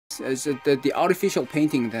It's the artificial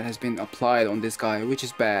painting that has been applied on this guy, which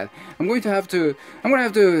is bad. I'm gonna have to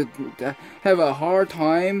have a hard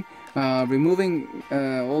time removing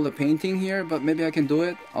all the painting here, but maybe I can do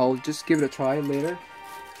it. I'll just give it a try later.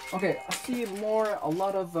 Okay, I see a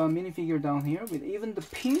lot of minifigure down here with even the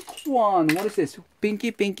pink one. What is this?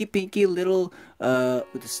 Pinky little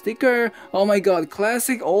with a sticker. Oh my god,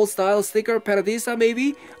 classic old style sticker, Paradisa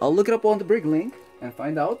maybe? I'll look it up on the Brick Link and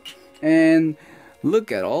find out. And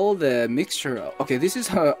look at all the mixture. Okay, this is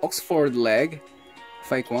her Oxford leg,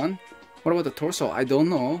 fake one. What about the torso? I don't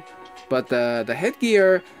know. But the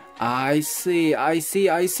headgear, I see.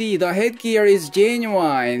 The headgear is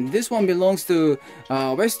genuine. This one belongs to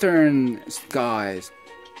Western guys.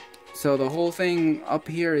 So the whole thing up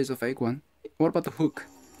here is a fake one. What about the hook?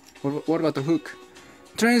 What about the hook?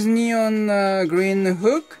 Trans neon green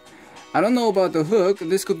hook. I don't know about the hook.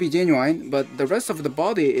 This could be genuine, but the rest of the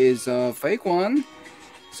body is a fake one.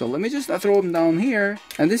 So let me just throw them down here.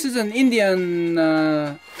 And this is an Indian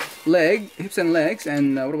leg, hips and legs.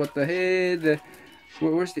 And what about the head?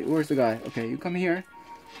 Where's the guy? Okay, you come here,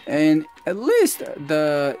 and at least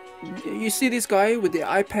you see this guy with the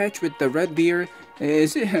eye patch with the red beard.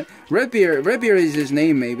 Is it red beard? Red beard is his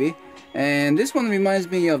name maybe. And this one reminds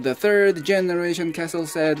me of the third generation castle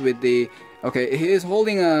set with the. Okay, he is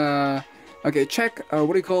holding a. Okay, check.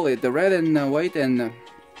 What do you call it? The red and white and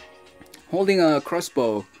holding a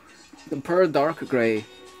crossbow, the pearl dark gray.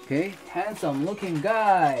 Okay, handsome looking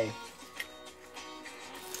guy.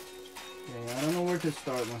 Okay, I don't know where to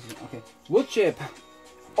start. Okay, wood chip.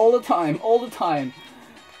 All the time.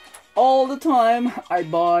 I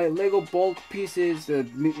buy Lego bulk pieces,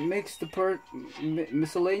 mixed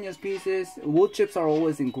miscellaneous pieces. Wood chips are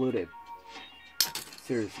always included.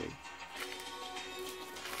 Seriously.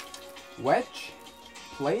 Wedge,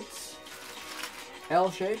 plates,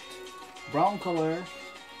 L-shaped, brown color,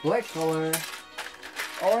 black color,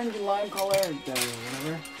 orange lime color,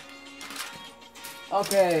 whatever.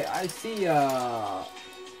 Okay, I see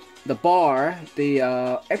the bar, the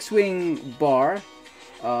X-Wing bar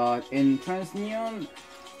in trans neon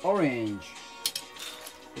orange.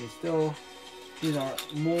 Okay, these are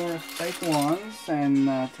more fake ones,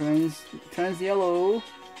 and trans yellow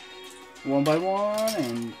one by one,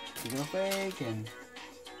 and these are fake. And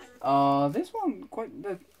this one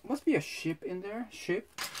there must be a ship in there. Ship?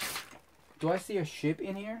 Do I see a ship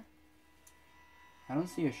in here? I don't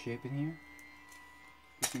see a ship in here.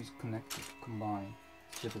 Things connected, combined.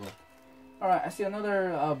 It's difficult. Alright, I see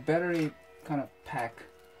another battery kind of pack.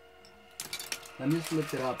 Let me just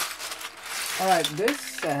lift it up. Alright,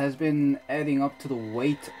 this has been adding up to the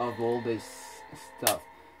weight of all this stuff.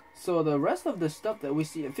 So the rest of the stuff that we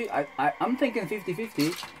see, I'm thinking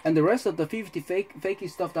 50-50, and the rest of the 50 fakey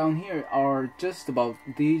stuff down here are just about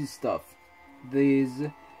these stuff.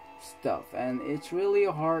 And it's really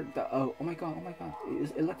hard to, oh my god,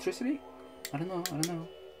 is electricity? I don't know.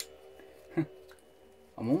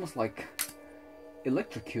 I'm almost like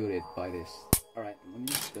electrocuted by this. Alright, let me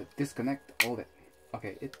just disconnect all that.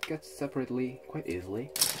 Okay, it gets separately quite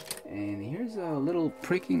easily. And here's a little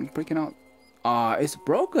pricking out. It's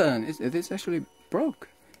broken. It is actually broke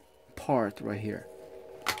part right here.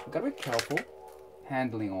 Gotta be careful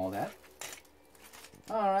handling all that.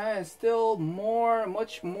 Alright, still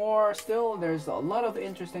much more. Still, there's a lot of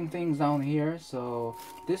interesting things down here. So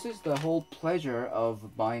this is the whole pleasure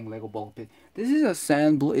of buying Lego bulk pit. This is a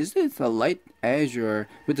sand blue. Is this a light azure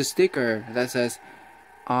with a sticker that says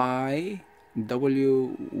IW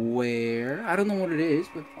where? I don't know what it is,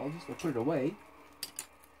 but I'll just put it away.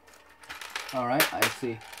 Alright, I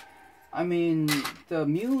see. I mean, the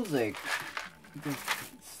music.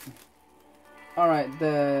 Alright,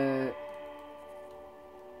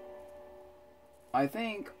 I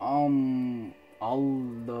think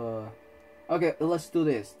okay, let's do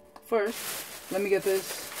this. First, let me get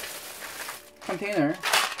this container.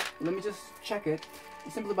 Let me just check it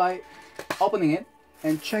simply by opening it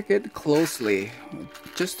and check it closely,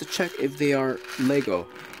 just to check if they are Lego.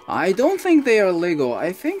 I don't think they are Lego.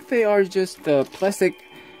 I think they are just a plastic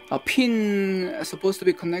pin supposed to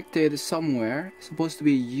be connected somewhere, supposed to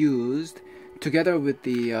be used together with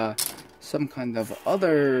the some kind of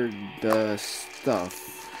other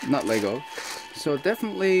stuff, not Lego. So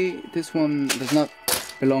definitely this one does not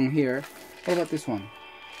belong here. What about this one?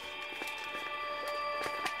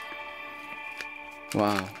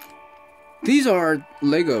 Wow, these are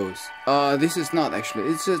Legos. This is not actually.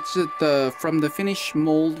 It's just from the finished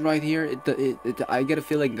mold right here. I get a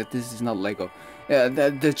feeling that this is not Lego.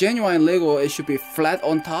 The genuine Lego, it should be flat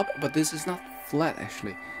on top, but this is not flat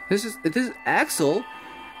actually. This is axle.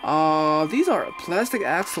 These are plastic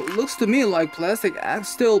axle. Looks to me like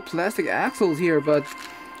still plastic axles here, but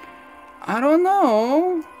I don't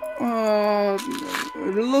know.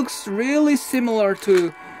 It looks really similar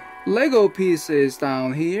to Lego pieces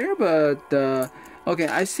down here, but okay,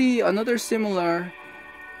 I see another similar.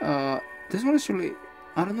 This one is really,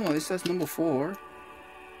 I don't know. It says number 4.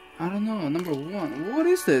 I don't know, number 1. What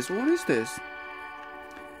is this? What is this?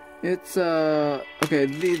 It's okay.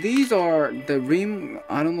 These are the rim.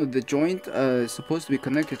 I don't know. The joint is supposed to be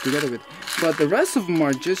connected together with, but the rest of them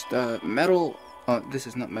are just metal. This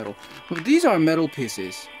is not metal. But these are metal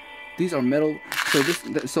pieces. These are metal.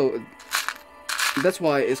 So that's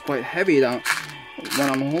why it's quite heavy down when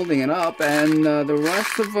I'm holding it up. And the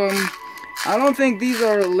rest of them, I don't think these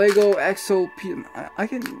are Lego Exo. I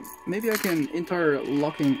can maybe I can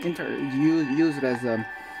use it as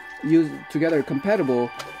use together compatible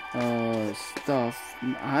stuff.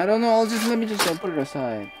 I don't know. Let me just put it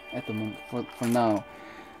aside at the moment for now.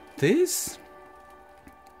 This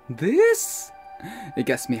it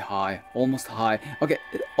gets me high, almost high. Okay,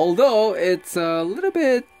 although it's a little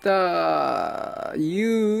bit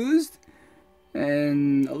used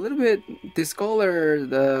and a little bit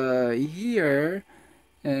discolored here,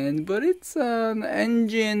 but it's an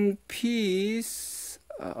engine piece.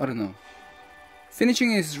 I don't know.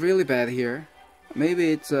 Finishing is really bad here.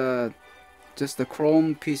 Maybe it's just the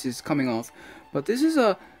chrome pieces coming off, but this is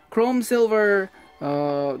a chrome silver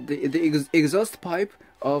the exhaust pipe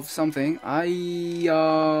of something.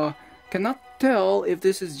 I cannot tell if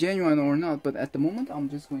this is genuine or not, but at the moment I'm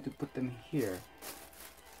just going to put them here.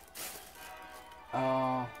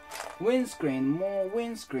 Windscreen, more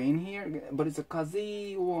windscreen here, but it's a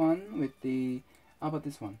Kazi one with the, how about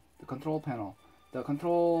this one? The control panel, the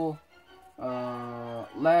control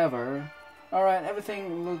lever. Alright,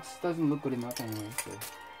 everything doesn't look good enough anyway. So.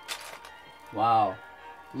 Wow,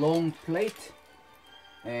 long plate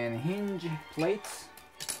and hinge plates,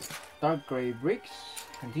 dark gray bricks.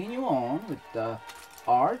 Continue on with the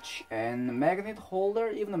arch and magnet holder,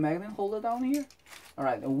 even the magnet holder down here.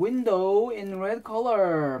 Alright, a window in red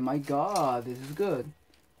color. My god, this is good.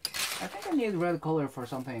 I think I need red color for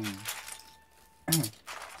something.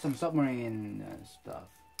 Some submarine stuff.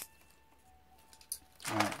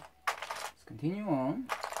 Alright, let's continue on.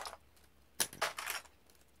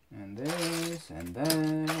 And this, and that,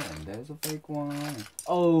 and there's a fake one.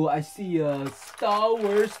 Oh, I see a Star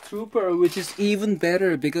Wars Trooper, which is even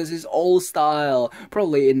better because it's old style.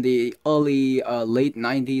 Probably in the early, late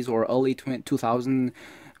 90s or early 2000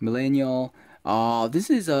 millennial. This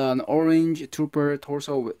is an orange Trooper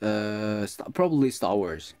torso, probably Star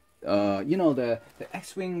Wars. You know, the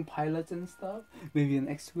X-Wing pilots and stuff. Maybe an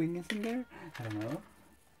X-Wing is in there? I don't know.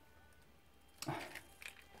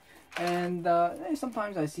 And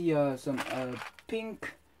sometimes I see some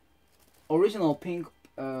pink, original pink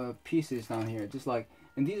pieces down here, just like,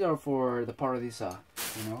 and these are for the Paradisa,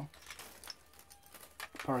 you know,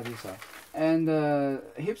 Paradisa. And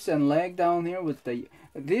hips and leg down here with the,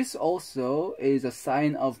 this also is a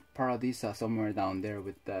sign of Paradisa somewhere down there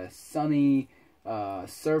with the sunny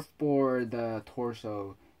surfboard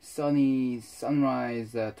torso, sunny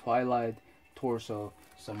sunrise twilight torso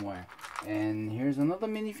somewhere. And here's another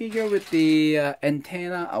minifigure with the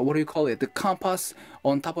antenna, what do you call it, the compass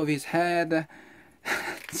on top of his head.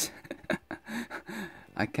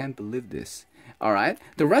 I can't believe this. Alright,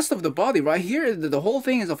 the rest of the body right here, the whole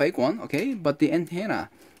thing is a fake one, okay, but the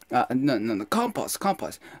antenna, no, compass,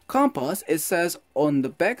 it says on the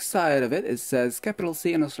back side of it, it says capital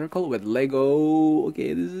C in a circle with Lego.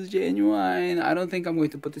 Okay, this is genuine. I don't think I'm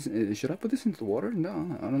going to put this in, should I put this into the water?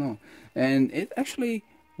 No, I don't know. And it actually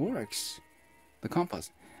works, the compass.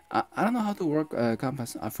 I don't know how to work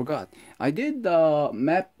compass. I forgot. I did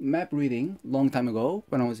map reading long time ago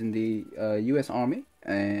when I was in the U.S. Army,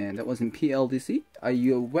 and that was in PLDC. I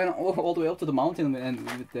went all the way up to the mountain and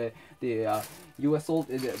with the U.S.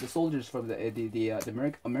 the soldiers from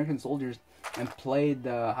the American soldiers, and played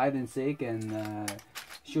hide and seek and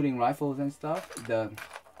shooting rifles and stuff. The,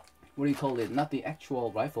 what do you call it? Not the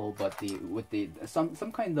actual rifle, but with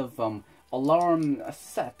some kind of alarm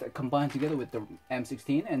set combined together with the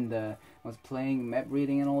M16, and I was playing map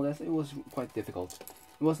reading and all this. It was quite difficult.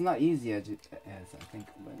 It was not easy as I think,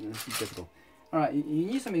 but it was difficult. Alright, you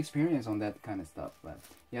need some experience on that kind of stuff, but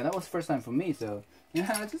yeah, that was first time for me, so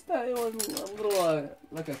yeah, just it was a little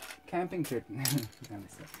like a camping trip kind of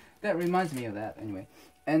stuff. That reminds me of that anyway.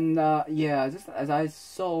 And yeah, just as I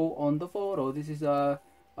saw on the photo, this is a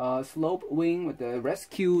slope wing with the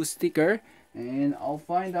rescue sticker. And I'll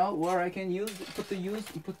find out where I can put to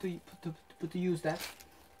use that.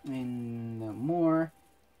 And more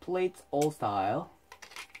plates, all style.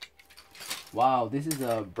 Wow, this is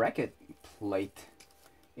a bracket plate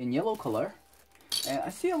in yellow color. And I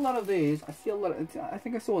see a lot of these. I see a lot. I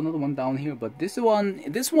think I saw another one down here, but this one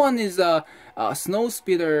is a snow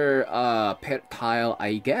speeder pet tile.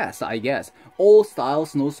 I guess. All style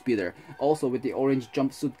snow speeder. Also with the orange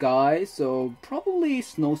jumpsuit guy. So probably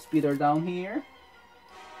snow speeder down here.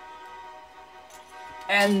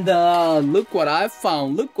 And look what I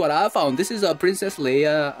found. Look what I found. This is a Princess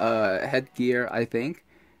Leia headgear. I think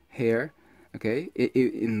hair. Okay,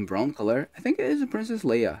 in brown color. I think it is a Princess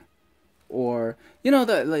Leia. Or, you know,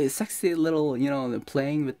 the like, sexy little, you know,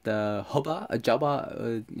 playing with the Hubba, a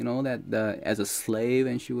Jabba, you know, that as a slave,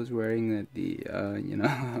 and she was wearing the you know,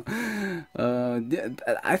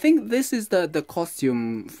 I think this is the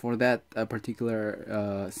costume for that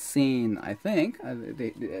particular scene. I think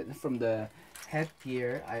from the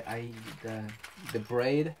headgear, the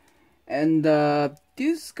braid, and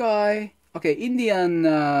this guy, okay, Indian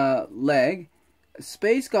leg,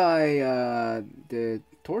 space guy, the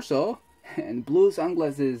torso. And blue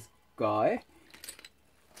sunglasses guy,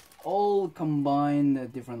 all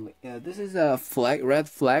combined differently. This is a flag, red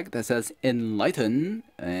flag that says enlighten,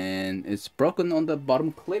 and it's broken on the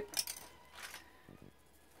bottom clip.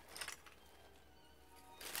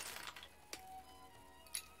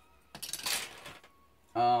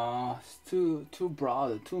 It's too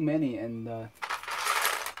broad, too many, and I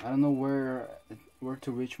don't know where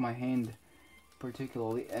to reach my hand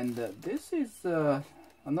particularly. And this is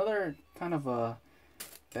another kind of a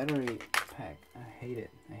battery pack. I hate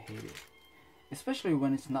it. Especially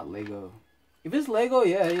when it's not Lego. If it's Lego,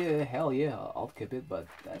 yeah, hell yeah, I'll keep it. But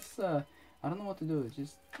that's I don't know what to do. It's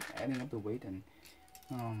just adding up the weight and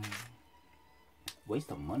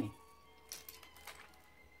waste of money.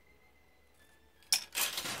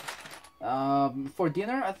 For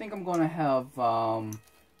dinner, I think I'm gonna have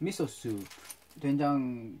miso soup,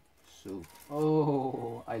 doenjang soup.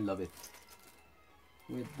 Oh, I love it.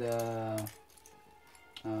 With the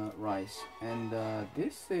rice, and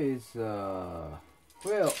this is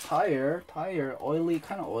well, tire, oily,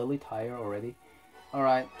 kind of oily tire already. All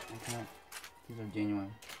right, these are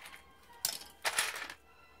genuine.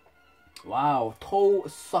 Wow, toe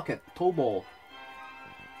socket, toe ball,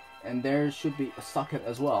 and there should be a socket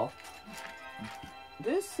as well.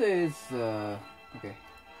 This is okay.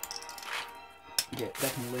 Yeah,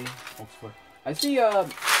 definitely Oxford. I see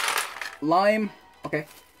lime. Okay.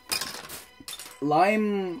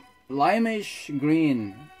 Limeish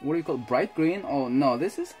green. What do you call it? Bright green? Oh no,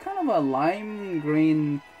 this is kind of a lime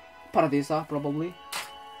green paradisa probably.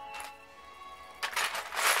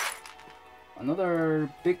 Another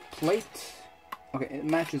big plate. Okay, it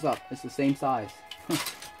matches up. It's the same size.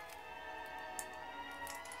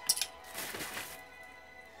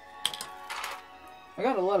 I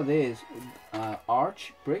got a lot of these.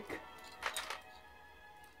 Arch brick.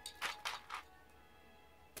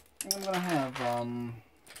 I'm gonna have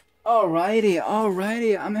alrighty,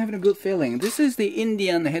 I'm having a good feeling. This is the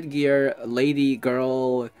Indian headgear lady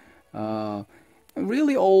girl,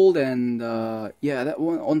 really old, and yeah, that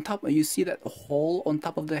one on top, you see that hole on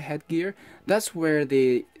top of the headgear? That's where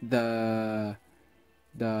the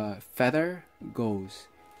feather goes.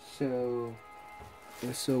 So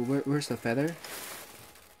where's the feather?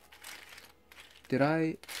 Did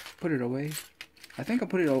I put it away? I think I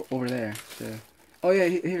put it over there. So. Oh yeah,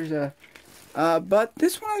 here's a, but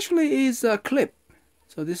this one actually is a clip.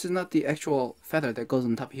 So this is not the actual feather that goes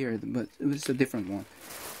on top here, but it's a different one.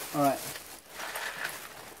 Alright.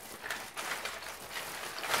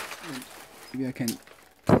 Maybe I can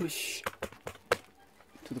push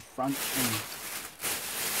to the front and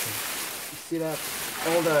see that?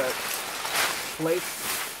 All the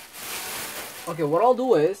plates. Okay, what I'll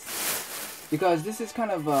do is, because this is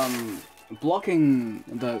kind of blocking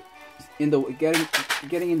the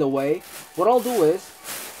getting in the way, what I'll do is,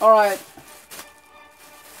 alright,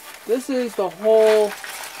 this is the whole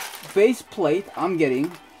base plate I'm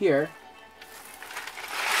getting here.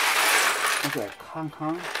 Okay, Kang.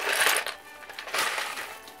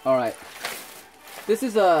 Alright, this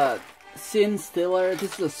is a scene stiller,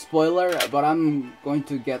 this is a spoiler, but I'm going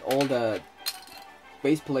to get all the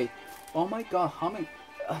base plate. Oh my god, how many?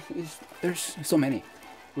 There's so many.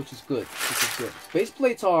 Which is good. Base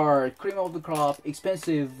plates are cream of the crop,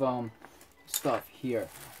 expensive stuff here.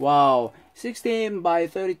 Wow, 16 by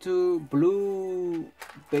 32 blue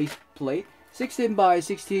base plate, 16 by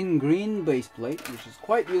 16 green base plate, which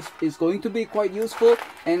is going to be quite useful.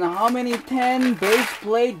 And how many 10 base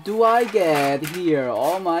plate do I get here?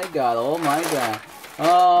 Oh my god, it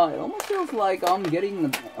almost feels like I'm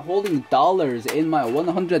holding dollars in my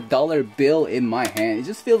 $100 bill in my hand. It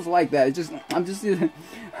just feels like that. I'm just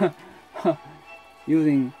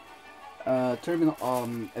using terminal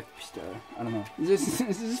epister. I don't know.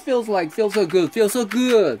 This feels so good. Feels so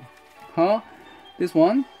good, huh? This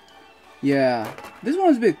one, yeah. This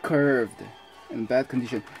one's a bit curved in bad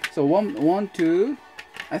condition. So one, two.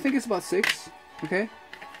 I think it's about 6. Okay.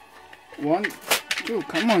 1, 2.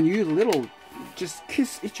 Come on, you little. Just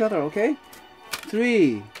kiss each other, okay?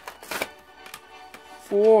 3,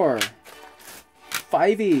 4,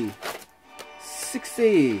 5, 6.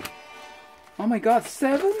 Oh my God,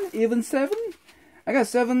 7? Even 7? I got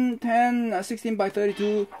 7, 10, 16 by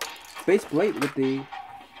 32 base plate with the...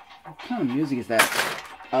 What kind of music is that?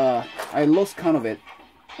 I lost count of it.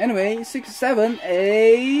 Anyway, 6, 7,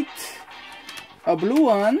 8. A blue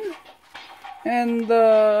one. And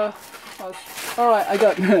alright, I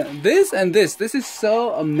got this and this. This is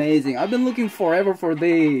so amazing. I've been looking forever for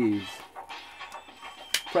these.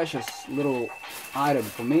 Precious little item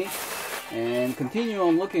for me. And continue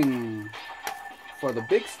on looking for the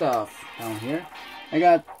big stuff down here. I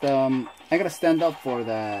gotta stand up for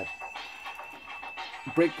that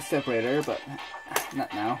brake separator, but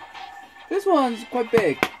not now. This one's quite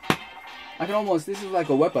big. I can almost, this is like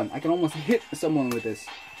a weapon. I can almost hit someone with this.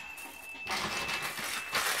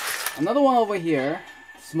 Another one over here,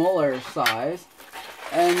 smaller size.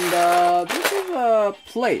 And this is a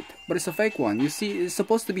plate, but it's a fake one. You see, it's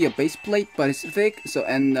supposed to be a base plate, but it's fake. So,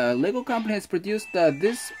 and Lego company has produced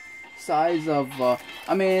this size of,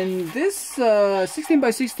 I mean, this 16 by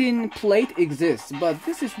 16 plate exists, but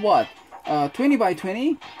this is what, 20 by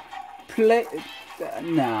 20 plate.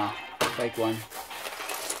 Nah, fake one.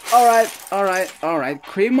 Alright.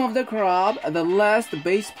 Cream of the crop. The last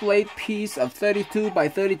base plate piece of 32 by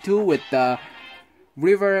 32 with the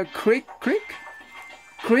river creek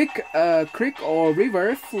or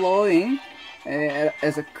river flowing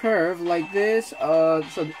as a curve like this.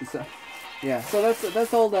 Yeah. So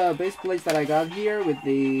that's all the base plates that I got here with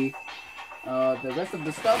the rest of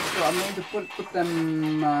the stuff. So I'm going to put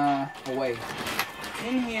them away.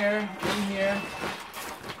 In here.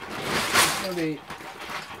 It's gonna be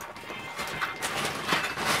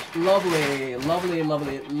lovely.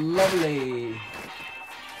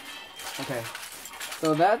 Okay,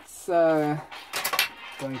 so that's going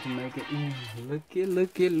to make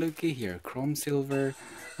it looky here, chrome silver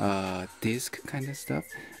disc kind of stuff.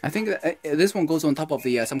 I think that, this one goes on top of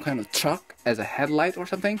the some kind of truck as a headlight or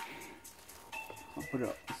something. I'll put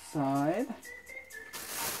it aside.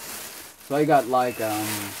 So I got like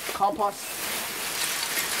compost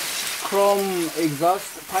chrome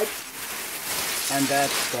exhaust pipe. And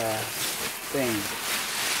that's the thing.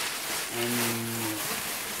 And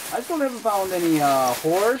I still haven't found any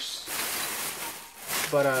horse,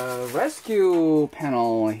 but a rescue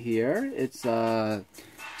panel here. It's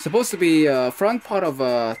supposed to be front part of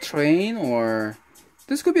a train, or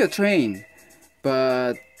this could be a train,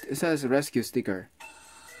 but it says rescue sticker.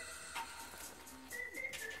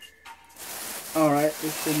 Alright,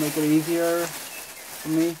 this will make it easier for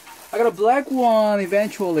me. I got a black one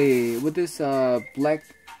eventually with this black,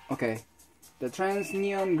 okay, the trans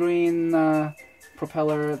neon green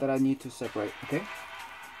propeller that I need to separate, okay?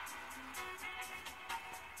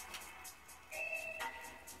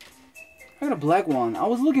 I got a black one. I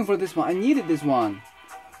was looking for this one. I needed this one.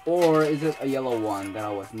 Or is it a yellow one that I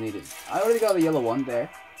was needed? I already got a yellow one there,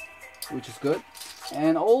 which is good.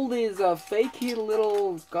 And all these fakey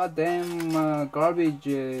little goddamn garbage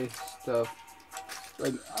stuff.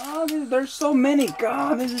 Like, oh, there's so many.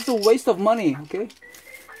 God, this is a waste of money. Okay.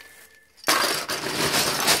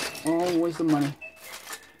 Oh, waste of money.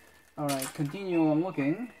 All right, continue on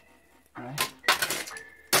looking. All right.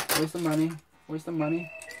 Waste of money. Waste of money.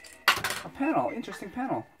 A panel. Interesting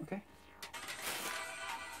panel. Okay.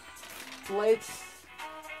 Plates.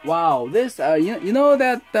 Wow. This. You know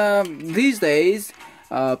that these days.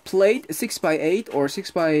 Plate 6x8 or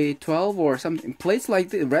 6x12 or something. Plates like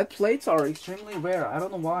the red plates are extremely rare. I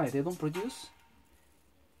don't know why they don't produce.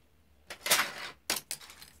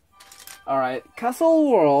 Alright,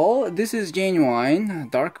 Castle World. This is genuine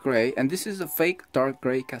dark gray, and this is a fake dark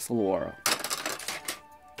gray Castle World.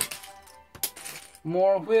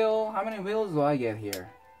 More wheel. How many wheels do I get here?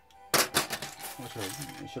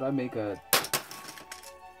 Should I make a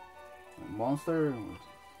monster?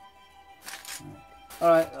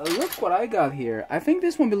 Alright, look what I got here. I think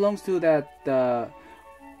this one belongs to that,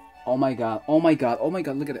 oh my god,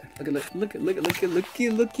 look at it.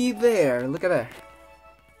 Looky there. Look at that.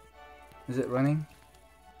 Is it running?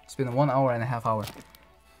 It's been 1 hour and a half hour.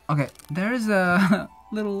 Okay, there's a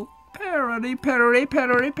little parrot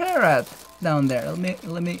down there.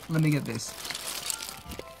 Let me get this.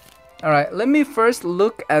 Alright, let me first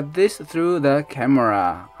look at this through the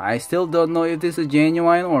camera. I still don't know if this is a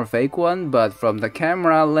genuine or fake one, but from the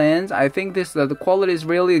camera lens, I think this the quality is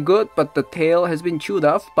really good, but the tail has been chewed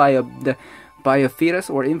off by a fetus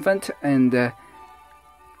or infant, and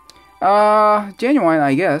genuine,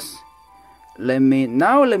 I guess. Let me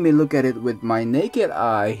look at it with my naked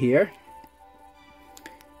eye here.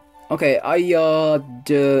 Okay, I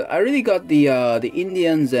really got the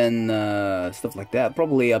Indians and stuff like that.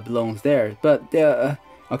 Probably belongs there. But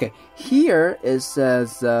okay, here it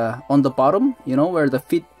says on the bottom, you know where the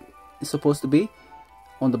feet is supposed to be,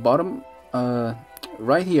 on the bottom,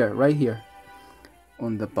 right here,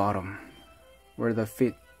 on the bottom, where the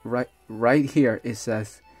feet, right here it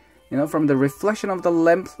says, you know, from the reflection of the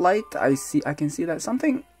lamp light, I can see that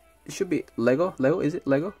something. It should be Lego. Is it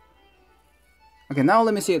Lego? Okay, now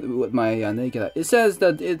let me see it with my naked eye. It says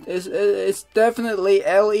that it's definitely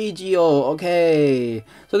LEGO. Okay,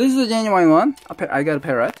 so this is a genuine one. I got a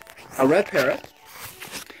parrot, a red parrot,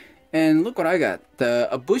 and look what I got.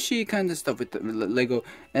 A bushy kind of stuff with the Lego,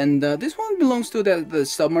 and this one belongs to the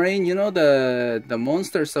submarine. You know, the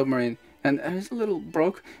monster submarine, and it's a little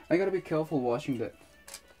broke. I gotta be careful washing that.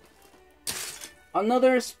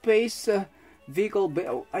 Another space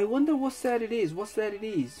vehicle. I wonder what set it is. What's the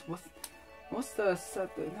set?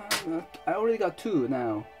 I already got two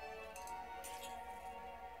now,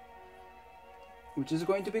 which is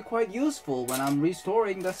going to be quite useful when I'm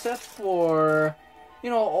restoring the set for, you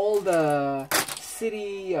know, all the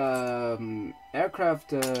city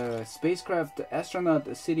aircraft, spacecraft,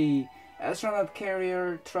 astronaut, city astronaut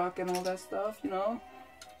carrier truck and all that stuff, you know.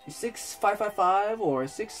 6555 or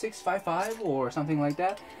 6655 or something like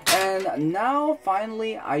that. And now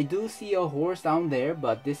finally I do see a horse down there,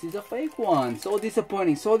 but this is a fake one. So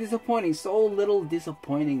disappointing, so little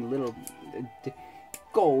disappointing, little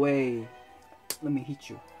go away. Let me hit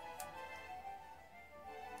you.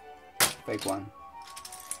 Fake one.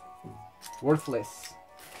 Worthless.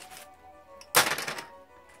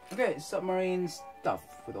 Okay, submarine stuff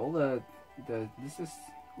with all the this is,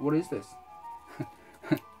 what is this?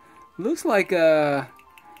 Looks like a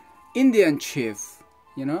Indian chief,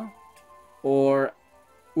 you know, or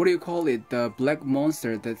what do you call it? The black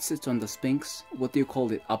monster that sits on the Sphinx. What do you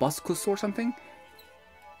call it? Abascus or something?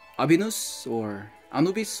 Abinus or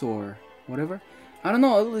Anubis or whatever. I don't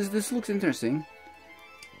know. This looks interesting.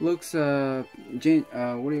 Looks what do you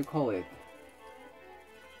call it?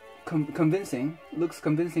 Convincing. Looks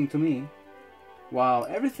convincing to me. Wow,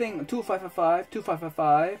 everything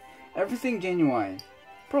 2555, everything genuine.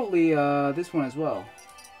 Probably this one as well.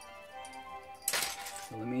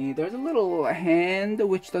 So there's a little hand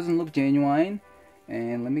which doesn't look genuine,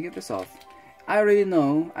 and let me get this off. I already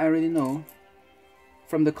know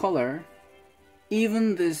from the color,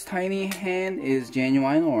 even this tiny hand is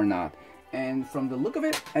genuine or not. And from the look of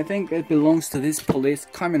it, I think it belongs to this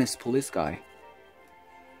communist police guy.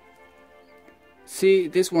 See,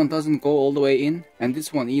 this one doesn't go all the way in, and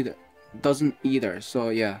this one doesn't either.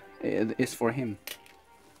 So yeah, it's for him.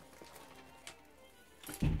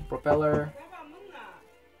 Propeller.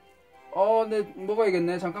 네,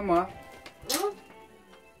 먹어야겠네. 잠깐만.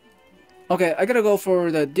 Okay, I gotta go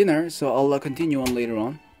for the dinner, so I'll continue on later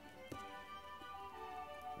on.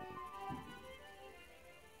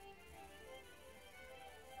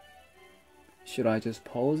 Should I just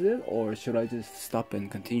pause it, or should I just stop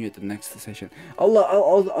and continue at the next session?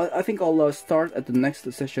 I think I'll start at the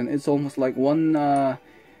next session. It's almost like 1 hour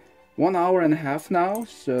and a half now,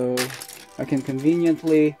 so I can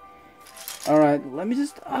conveniently. Alright, let me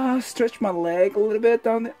just stretch my leg a little bit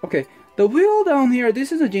down there. Okay, the wheel down here,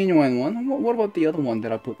 this is a genuine one. What about the other one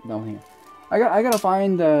that I put down here? I gotta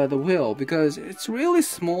find the wheel, because it's really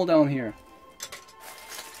small down here.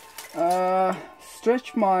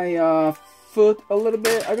 Stretch my foot a little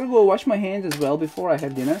bit. I gotta go wash my hands as well before I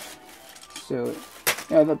have dinner. So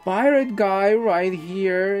yeah, the pirate guy right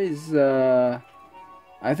here is I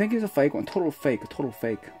think it's a fake one. Total fake with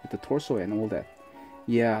the torso and all that.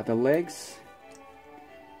 Yeah, the legs,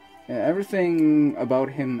 everything about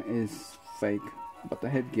him is fake, but the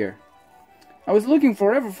headgear. I was looking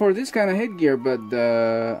forever for this kind of headgear, but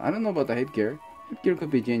I don't know about the headgear. Headgear could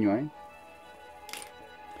be genuine.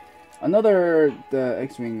 Another the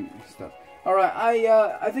X-wing stuff. All right,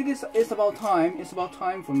 I think it's about time. It's about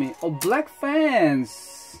time for me. Oh, black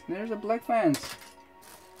fans. There's a black fans.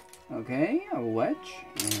 Okay, a wedge.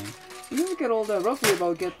 You need to get all the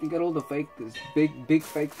get all the fake, big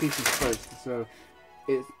fake pieces first. So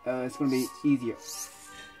it's gonna be easier.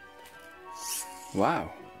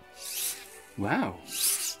 Wow. Wow.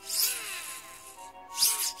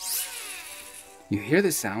 You hear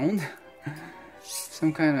the sound?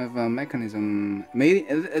 some kind of mechanism.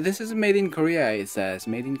 This is made in Korea. It says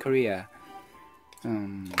made in Korea.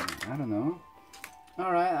 I don't know.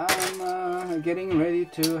 All right, I'm getting ready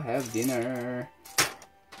to have dinner.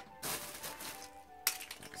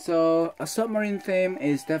 So a submarine theme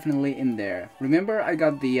is definitely in there. Remember, I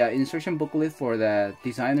got the instruction booklet for the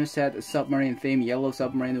designer set submarine theme, yellow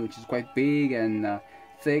submarine, which is quite big and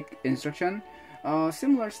thick instruction.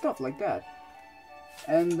 Similar stuff like that.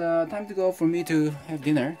 And time to go for me to have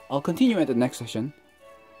dinner. I'll continue at the next session.